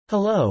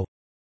Hello.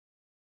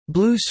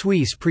 Blue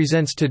Suisse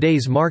presents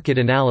today's market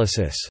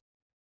analysis.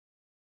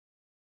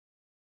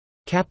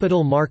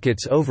 Capital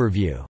Markets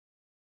Overview.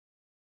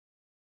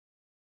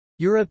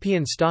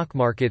 European stock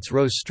markets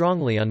rose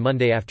strongly on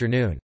Monday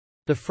afternoon.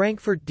 The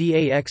Frankfurt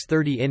DAX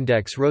 30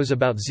 index rose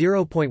about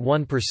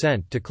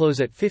 0.1% to close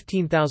at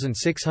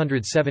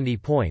 15,670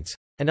 points,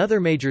 and other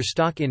major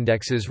stock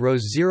indexes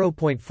rose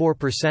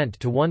 0.4%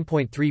 to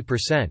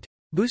 1.3%,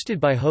 boosted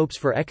by hopes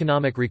for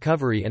economic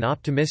recovery and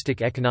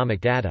optimistic economic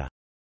data.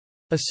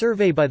 A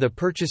survey by the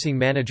Purchasing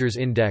Managers'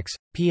 Index,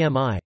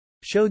 PMI,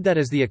 showed that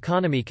as the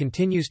economy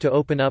continues to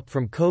open up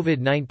from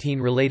COVID-19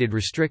 related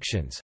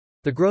restrictions,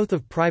 the growth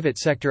of private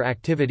sector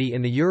activity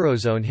in the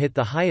Eurozone hit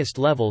the highest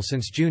level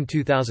since June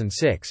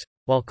 2006,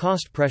 while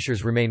cost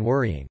pressures remain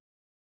worrying.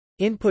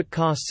 Input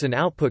costs and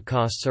output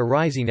costs are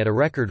rising at a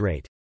record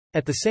rate.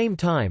 At the same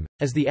time,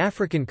 as the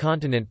African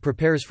continent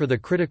prepares for the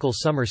critical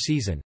summer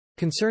season,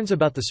 concerns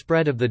about the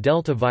spread of the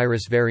Delta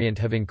virus variant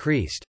have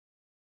increased.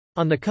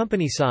 On the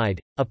company side,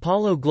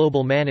 Apollo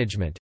Global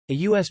Management, a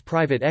U.S.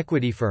 private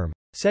equity firm,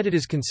 said it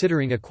is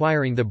considering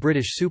acquiring the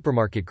British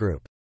Supermarket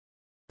Group.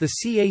 The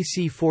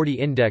CAC 40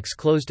 index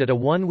closed at a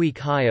one-week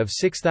high of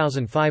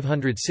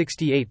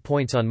 6,568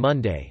 points on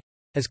Monday,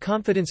 as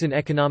confidence in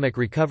economic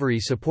recovery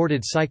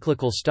supported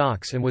cyclical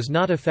stocks and was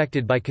not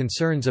affected by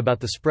concerns about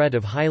the spread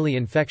of highly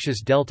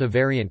infectious Delta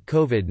variant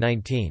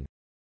COVID-19.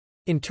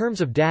 In terms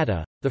of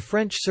data, the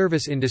French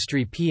service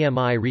industry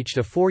PMI reached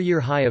a four-year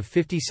high of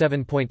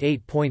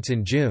 57.8 points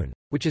in June,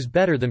 which is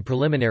better than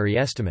preliminary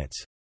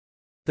estimates.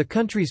 The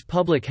country's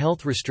public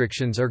health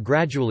restrictions are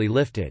gradually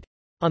lifted.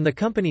 On the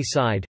company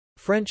side,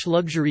 French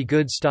luxury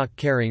goods stock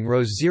Kering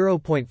rose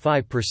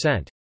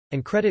 0.5%,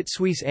 and Credit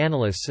Suisse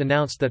analysts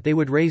announced that they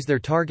would raise their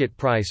target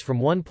price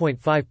from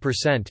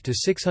 1.5% to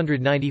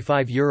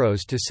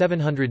 €695 to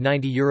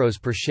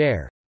 €790 per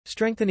share,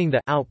 strengthening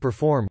the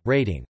outperform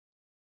rating.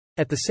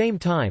 At the same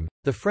time,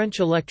 the French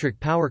electric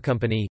power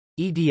company,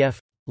 EDF,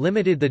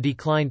 limited the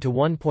decline to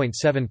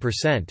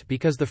 1.7%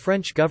 because the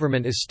French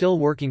government is still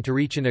working to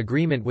reach an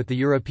agreement with the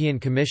European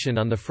Commission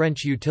on the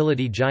French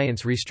utility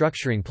giant's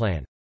restructuring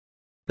plan.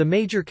 The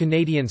major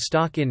Canadian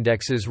stock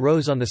indexes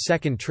rose on the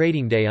second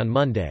trading day on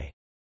Monday.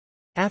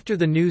 After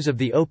the news of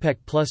the OPEC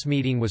Plus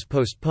meeting was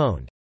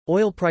postponed,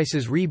 oil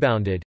prices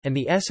rebounded, and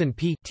the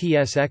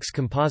S&P/TSX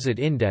Composite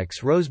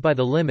Index rose by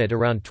the limit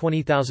around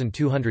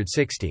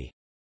 20,260.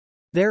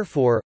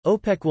 Therefore,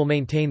 OPEC will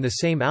maintain the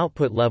same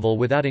output level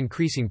without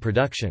increasing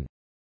production.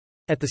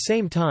 At the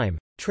same time,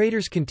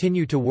 traders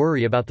continue to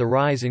worry about the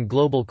rise in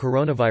global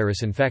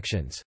coronavirus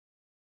infections.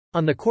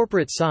 On the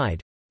corporate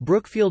side,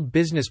 Brookfield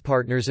Business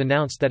Partners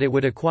announced that it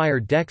would acquire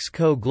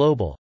Dexco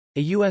Global,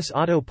 a U.S.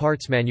 auto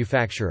parts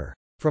manufacturer,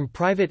 from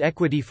private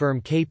equity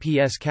firm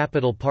KPS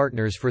Capital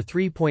Partners for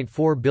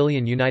 $3.4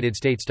 billion.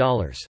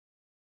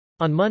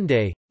 On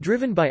Monday,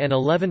 driven by an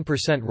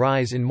 11%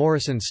 rise in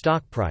Morrison's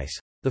stock price,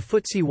 the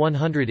FTSE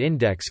 100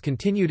 index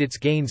continued its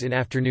gains in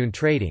afternoon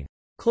trading,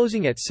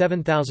 closing at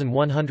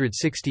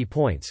 7,160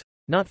 points,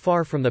 not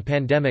far from the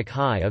pandemic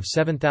high of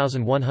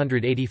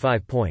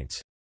 7,185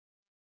 points.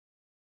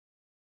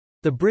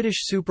 The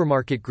British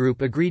Supermarket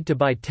Group agreed to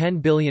buy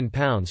 £10 billion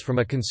from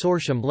a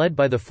consortium led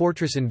by the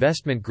Fortress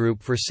Investment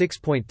Group for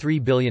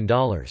 $6.3 billion.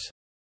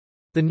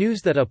 The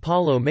news that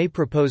Apollo may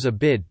propose a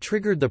bid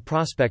triggered the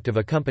prospect of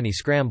a company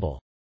scramble.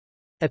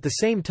 At the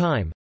same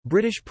time,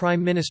 British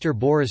Prime Minister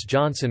Boris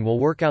Johnson will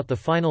work out the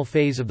final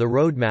phase of the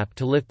roadmap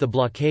to lift the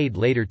blockade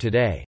later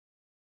today.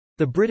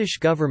 The British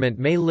government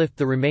may lift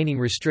the remaining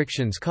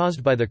restrictions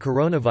caused by the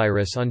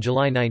coronavirus on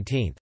July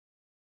 19.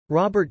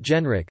 Robert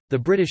Jenrick, the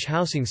British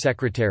Housing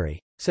Secretary,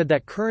 said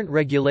that current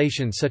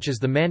regulations such as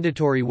the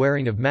mandatory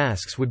wearing of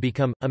masks would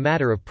become a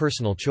matter of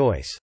personal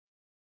choice.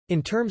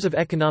 In terms of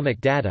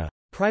economic data,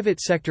 private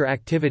sector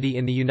activity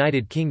in the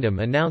United Kingdom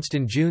announced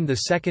in June the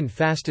second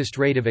fastest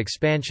rate of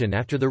expansion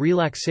after the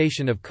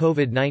relaxation of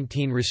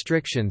COVID-19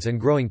 restrictions and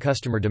growing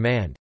customer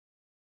demand.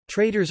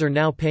 Traders are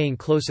now paying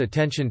close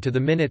attention to the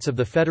minutes of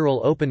the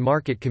Federal Open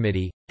Market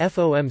Committee,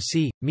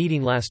 FOMC,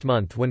 meeting last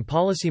month when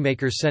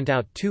policymakers sent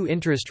out two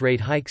interest rate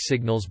hike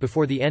signals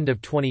before the end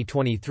of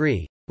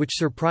 2023, which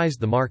surprised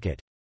the market.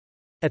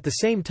 At the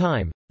same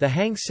time, the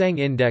Hang Seng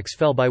Index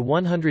fell by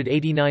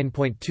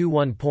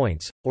 189.21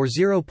 points, or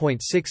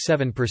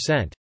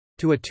 0.67%,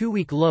 to a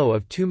two-week low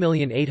of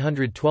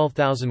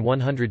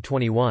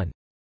 2,812,121.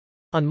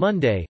 On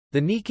Monday,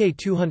 the Nikkei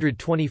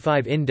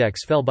 225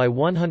 index fell by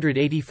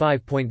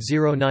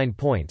 185.09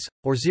 points,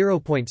 or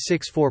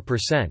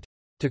 0.64%,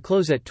 to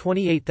close at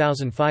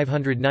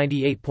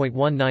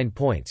 28,598.19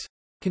 points,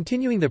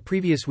 continuing the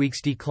previous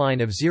week's decline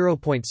of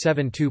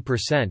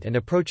 0.72% and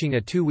approaching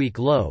a two-week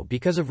low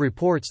because of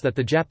reports that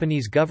the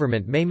Japanese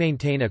government may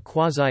maintain a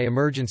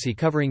quasi-emergency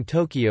covering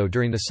Tokyo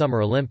during the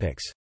Summer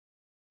Olympics.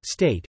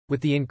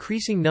 With the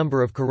increasing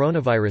number of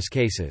coronavirus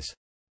cases,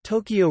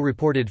 Tokyo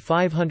reported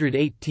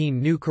 518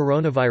 new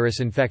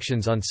coronavirus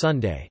infections on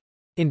Sunday.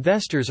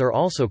 Investors are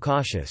also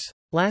cautious.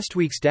 Last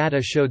week's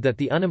data showed that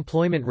the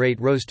unemployment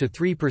rate rose to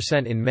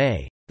 3% in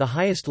May, the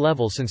highest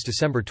level since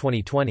December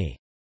 2020.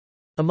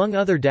 Among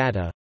other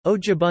data,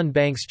 Ojibun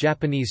Bank's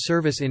Japanese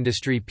service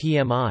industry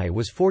PMI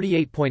was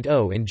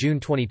 48.0 in June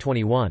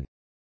 2021.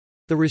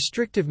 The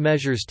restrictive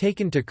measures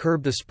taken to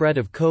curb the spread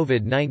of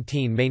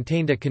COVID-19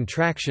 maintained a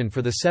contraction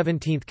for the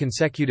 17th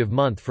consecutive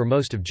month for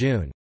most of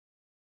June.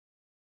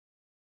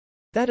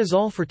 That is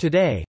all for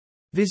today.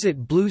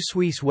 Visit Blue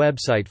Suisse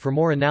website for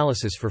more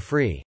analysis for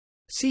free.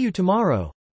 See you tomorrow.